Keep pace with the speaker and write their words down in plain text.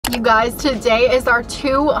You guys, today is our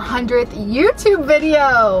 200th YouTube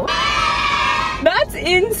video. That's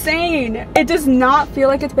insane. It does not feel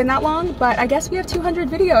like it's been that long, but I guess we have 200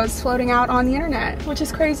 videos floating out on the internet, which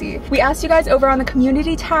is crazy. We asked you guys over on the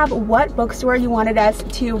community tab what bookstore you wanted us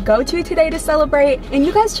to go to today to celebrate, and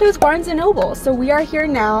you guys chose Barnes & Noble. So we are here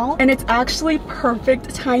now, and it's actually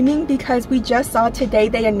perfect timing because we just saw today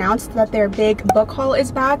they announced that their big book haul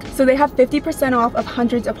is back. So they have 50% off of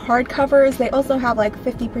hundreds of hardcovers. They also have like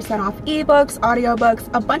 50% off ebooks, audiobooks,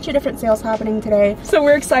 a bunch of different sales happening today. So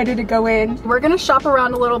we're excited to go in. We're gonna shop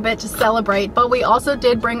around a little bit to celebrate, but we also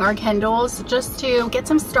did bring our Kindles just to get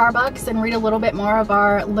some Starbucks and read a little bit more of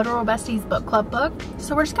our Literal Besties Bookclub book.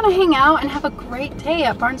 So we're just gonna hang out and have a great day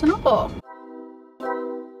at Barnes & Noble.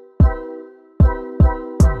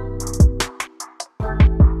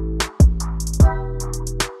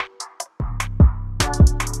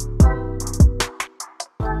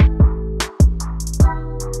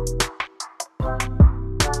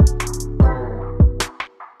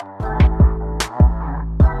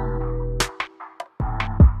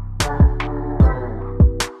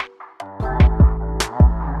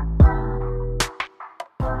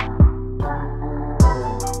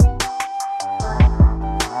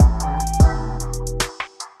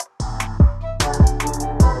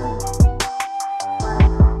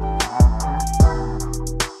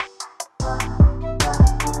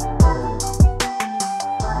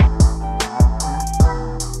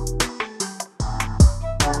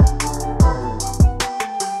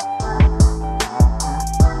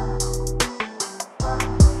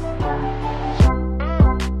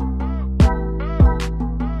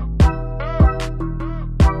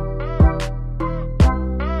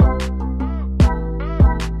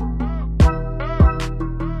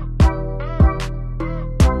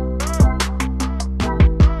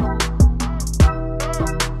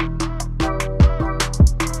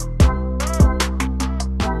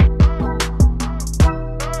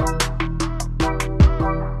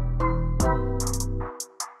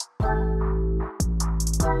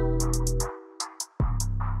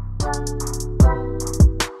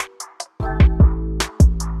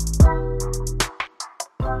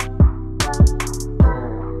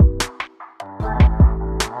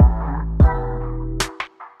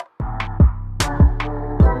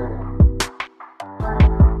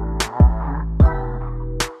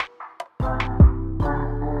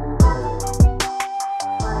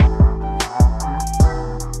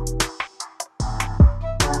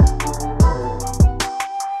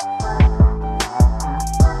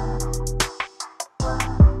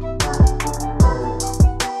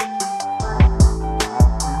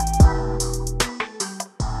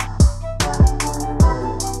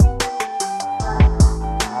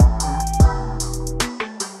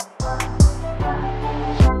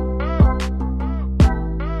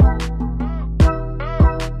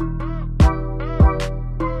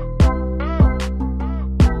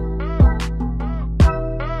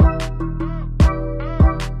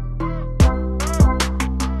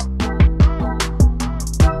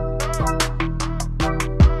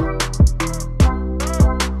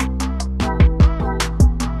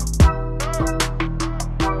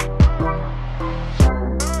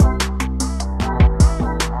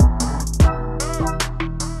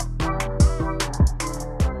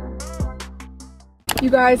 You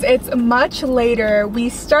guys, it's much later. We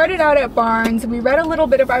started out at Barnes, we read a little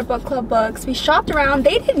bit of our book club books, we shopped around.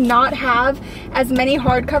 They did not have as many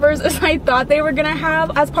hardcovers as I thought they were gonna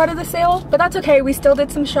have as part of the sale, but that's okay, we still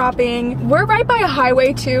did some shopping. We're right by a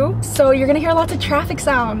highway too, so you're gonna hear lots of traffic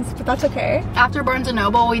sounds, but that's okay. After Barnes &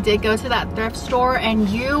 Noble, we did go to that thrift store, and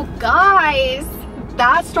you guys,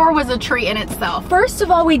 that store was a treat in itself. First of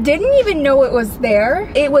all, we didn't even know it was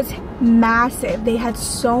there. It was massive. They had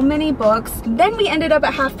so many books. Then we ended up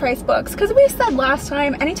at half price books because we said last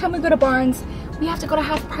time, anytime we go to Barnes, we have to go to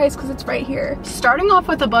half price because it's right here. Starting off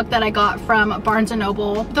with the book that I got from Barnes &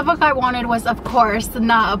 Noble, the book I wanted was, of course,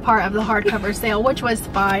 not a part of the hardcover sale, which was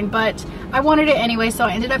fine, but I wanted it anyway, so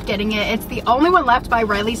I ended up getting it. It's the only one left by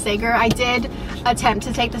Riley Sager. I did attempt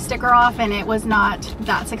to take the sticker off and it was not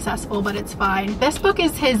that successful, but it's fine. This book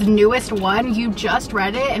is his newest one. You just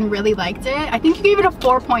read it and really liked it. I think you gave it a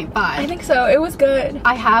 4.5. I think so. It was good.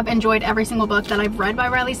 I have enjoyed every single book that I've read by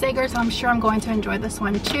Riley Sager, so I'm sure I'm going to enjoy this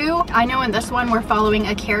one too. I know in this one we're following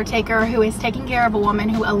a caretaker who is taking care of a woman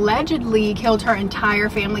who allegedly killed her entire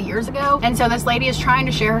family years ago, and so this lady is trying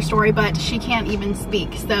to share her story, but she can't even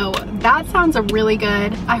speak. So that sounds really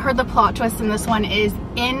good. I heard the plot twist in this one is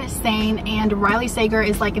insane, and Riley Sager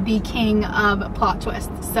is like the king of plot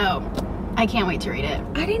twists, so I can't wait to read it.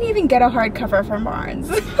 I didn't even get a hardcover from Barnes.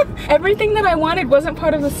 Everything that I wanted wasn't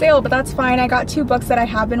part of the sale, but that's fine. I got 2 books that I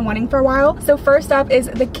have been wanting for a while. So first up is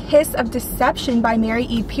The Kiss of Deception by Mary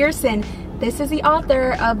E. Pearson. This is the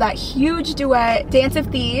author of that huge duet, Dance of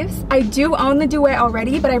Thieves. I do own the duet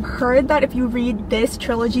already, but I've heard that if you read this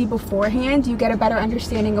trilogy beforehand, you get a better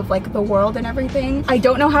understanding of like the world and everything. I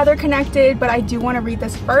don't know how they're connected, but I do want to read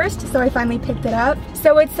this first, so I finally picked it up.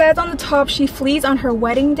 So it says on the top, she flees on her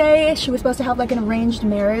wedding day. She was supposed to have like an arranged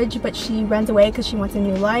marriage, but she runs away because she wants a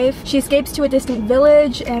new life. She escapes to a distant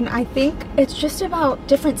village, and I think it's just about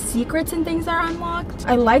different secrets and things that are unlocked.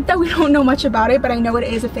 I like that we don't know much about it, but I know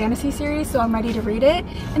it is a fantasy series, so I'm ready to read it.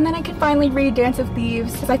 And then I can finally read Dance of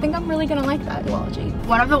Thieves because I think I'm really gonna like that duology.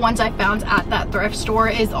 One of the ones I found at that thrift store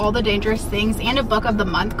is All the Dangerous Things and a Book of the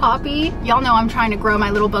Month copy. Y'all know I'm trying to grow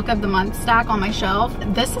my little Book of the Month stack on my shelf.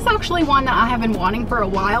 This is actually one that I have been wanting for a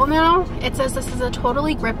while now. It says this is a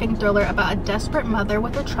totally gripping thriller about a desperate mother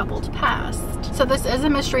with a troubled past. So this is a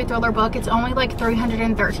mystery thriller book. It's only like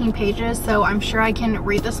 313 pages, so I'm sure I can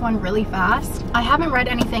read this one really fast. I haven't read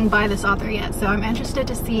anything by this author yet, so I'm interested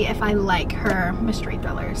to see if I like her mystery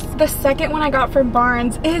thrillers. The second one I got from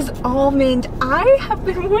Barnes is Almond. I have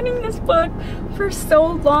been wanting this book for so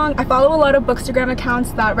long. I follow a lot of bookstagram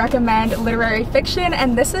accounts that recommend literary fiction,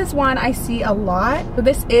 and this is one I see a lot. So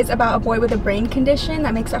this is about a boy with a brain condition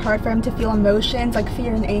that makes it hard for him to feel emotions like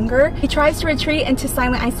fear and anger. He tries to retreat into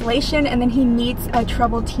silent isolation, and then he meets a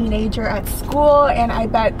troubled teenager at school, and I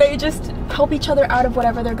bet they just help each other out of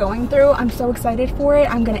whatever they're going through. I'm so excited for it.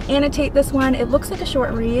 I'm gonna annotate this one. It looks like a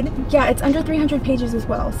short read. Yeah, it's under 300 pages as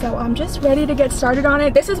well, so I'm just ready to get started on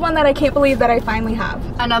it. This is one that I can't believe that I finally have.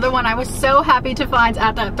 Another one I was so happy to find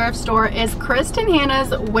at that thrift store is Kristen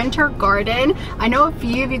Hanna's Winter Garden. I know a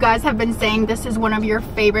few of you guys have been saying this is one of your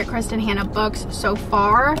favorite Kristen Hanna books so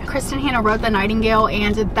far. Kristen Hanna wrote The Nightingale,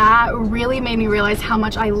 and that really made me realize how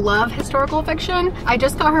much I love historical fiction. I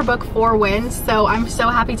just got her book 4 Winds, so I'm so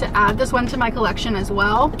happy to add this one to my collection as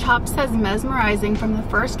well. The top says, mesmerizing from the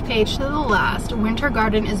first page to the last, Winter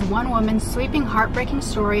Garden is one woman's sweeping, heartbreaking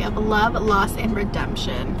story of love, loss, and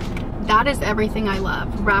redemption. That is everything I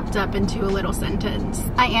love, wrapped up into a little sentence.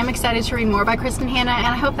 I am excited to read more by Kristen Hanna, and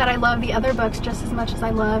I hope that I love the other books just as much as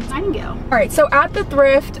I love Nightingale. All right, so at the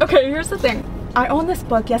thrift, okay, here's the thing. I own this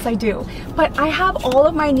book, yes I do, but I have all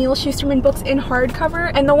of my Neil Shusterman books in hardcover,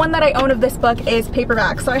 and the one that I own of this book is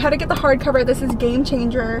paperback, so I had to get the hardcover. This is Game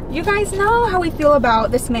Changer. You guys know how we feel about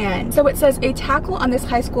this man. So it says, a tackle on this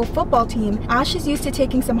high school football team. Ash is used to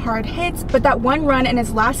taking some hard hits, but that one run in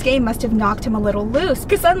his last game must have knocked him a little loose,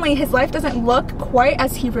 because suddenly his life doesn't look quite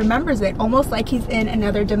as he remembers it, almost like he's in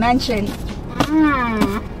another dimension.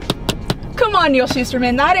 Come on, Neil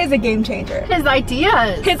Shusterman, that is a game changer. His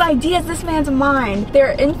ideas, this man's mind. There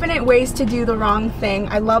are infinite ways to do the wrong thing.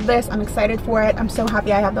 I love this, I'm excited for it. I'm so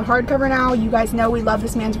happy I have the hardcover now. You guys know we love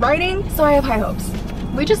this man's writing, so I have high hopes.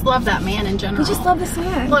 We just love that man in general. We just love this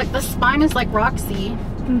man. Look, the spine is like Roxy.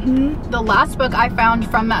 The last book I found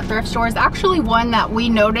from that thrift store is actually one that we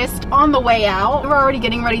noticed on the way out. We were already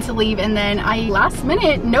getting ready to leave, and then I last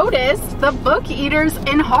minute noticed the Book Eaters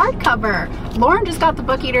in hardcover. Lauren just got the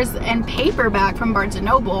Book Eaters in paperback from Barnes &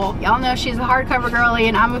 Noble. Y'all know she's a hardcover girly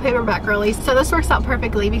and I'm a paperback girly, so this works out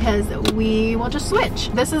perfectly because we will just switch.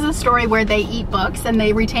 This is a story where they eat books and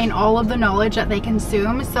they retain all of the knowledge that they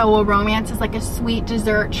consume. So a romance is like a sweet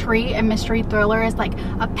dessert treat, and mystery thriller is like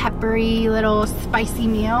a peppery little spicy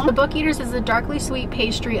meal. The Book Eaters is a darkly sweet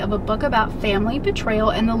pastry of a book about family,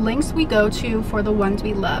 betrayal, and the lengths we go to for the ones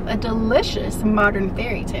we love. A delicious modern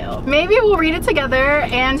fairy tale. Maybe we'll read it together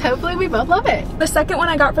and hopefully we both love it. The second one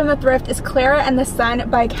I got from the thrift is Clara and the Sun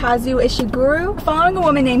by Kazu Ishiguro. Following a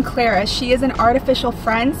woman named Clara. She is an artificial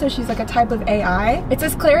friend, so she's like a type of AI. It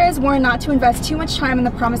says Clara is warned not to invest too much time in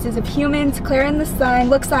the promises of humans. Clara and the Sun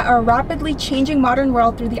looks at our rapidly changing modern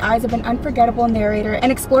world through the eyes of an unforgettable narrator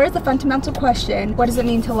and explores the fundamental question, what does it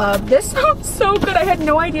mean to love? This sounds so good. I had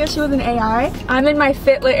no idea she was an AI. I'm in my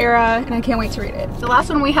Fitlit era and I can't wait to read it. The last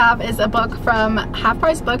one we have is a book from Half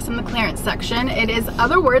Price Books in the clearance section. It is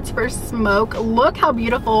Other Words for Smoke. Look how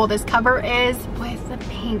beautiful this cover is with the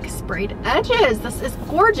pink sprayed edges. This is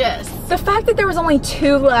gorgeous. The fact that there was only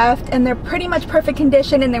 2 left and they're pretty much perfect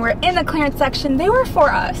condition and they were in the clearance section, they were for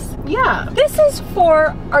us. Yeah. This is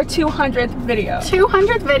for our 200th video.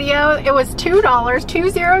 200th video. It was $2,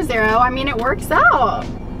 $200. I mean, it works out.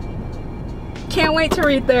 Can't wait to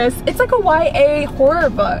read this. It's like a YA horror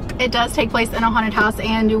book. It does take place in a haunted house,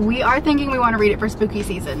 and we are thinking we want to read it for spooky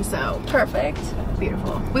season, so. Perfect.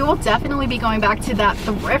 Beautiful. We will definitely be going back to that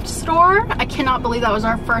thrift store. I cannot believe that was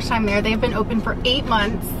our first time there. They've been open for 8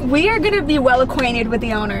 months. We are gonna be well acquainted with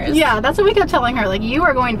the owners. Yeah, that's what we kept telling her. Like, you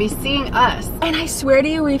are going to be seeing us. And I swear to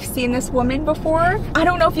you, we've seen this woman before. I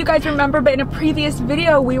don't know if you guys remember, but in a previous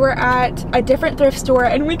video, we were at a different thrift store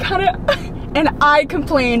and we kind of... And I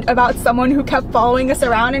complained about someone who kept following us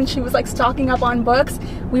around and she was like stocking up on books.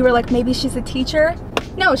 We were like, maybe she's a teacher.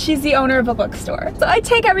 No, she's the owner of a bookstore. So I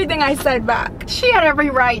take everything I said back. She had every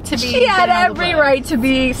right to be. She had every right to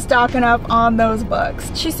be stocking up on those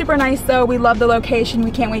books. She's super nice though. We love the location.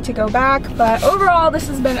 We can't wait to go back. But overall, this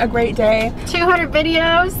has been a great day. 200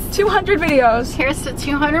 videos. 200 videos. Here's to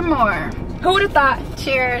 200 more. Who would have thought?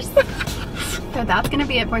 Cheers. So that's gonna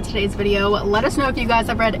be it for today's video. Let us know if you guys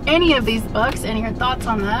have read any of these books and your thoughts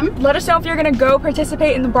on them. Let us know if you're gonna go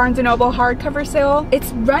participate in the Barnes & Noble hardcover sale.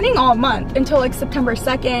 It's running all month until like September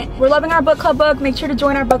 2nd. We're loving our book club book. Make sure to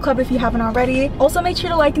join our book club if you haven't already. Also make sure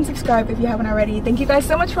to like and subscribe if you haven't already. Thank you guys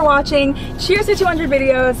so much for watching. Cheers to 200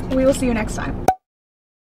 videos. We will see you next time.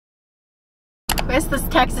 Where's this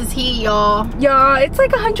Texas heat, y'all? Yeah, it's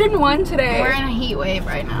like 101 today. We're in a heat wave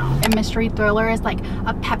right now. A mystery thriller is like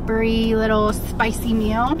a peppery little spicy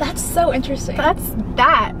meal. That's so interesting.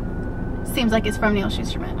 That seems like it's from Neil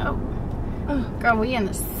Schusterman. Oh, girl, we in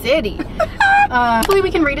the city. Hopefully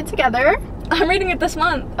we can read it together. I'm reading it this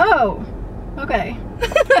month. Oh, okay.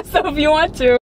 So if you want to.